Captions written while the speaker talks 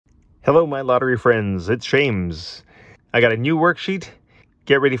Hello, my lottery friends. It's James. I got a new worksheet.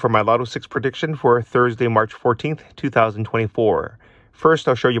 Get ready for my Lotto 6 prediction for Thursday, March 14th, 2024. First,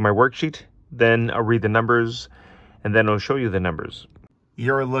 I'll show you my worksheet. Then I'll read the numbers. And then I'll show you the numbers.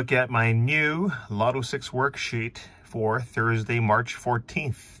 Your look at my new Lotto 6 worksheet for Thursday, March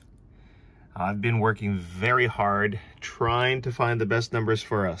 14th. I've been working very hard trying to find the best numbers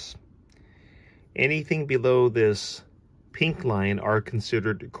for us. Anything below this pink line are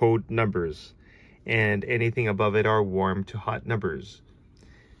considered code numbers, and anything above it are warm to hot numbers.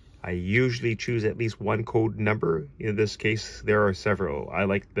 I usually choose at least one code number. In this case, there are several. I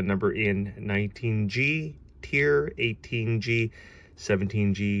like the number in 19G, tier, 18G,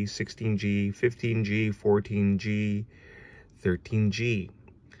 17G, 16G, 15G, 14G, 13G.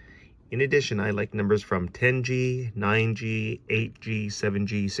 In addition, I like numbers from 10G, 9G, 8G,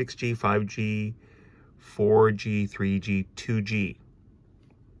 7G, 6G, 5G, 4G, 3G, 2G.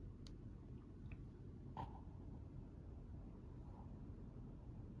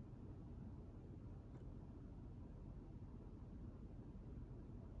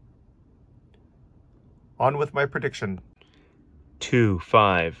 On with my prediction. 2,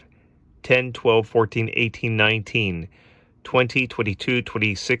 5, 10, 12, 14, 18, 19, 20, 22,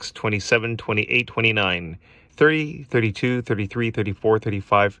 26, 27, 28, 29, 30, 32, 33, 34,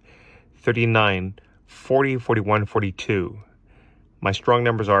 35, 39, 40, 41, 42. My strong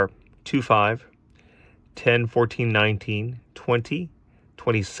numbers are 2, 5, 10, 14, 19, 20,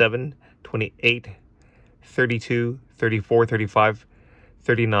 27, 28, 32, 34, 35,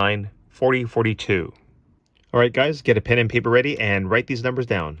 39, 40, 42. All right, guys, get a pen and paper ready and write these numbers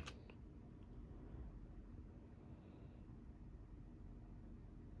down.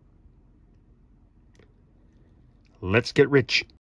 Let's get rich.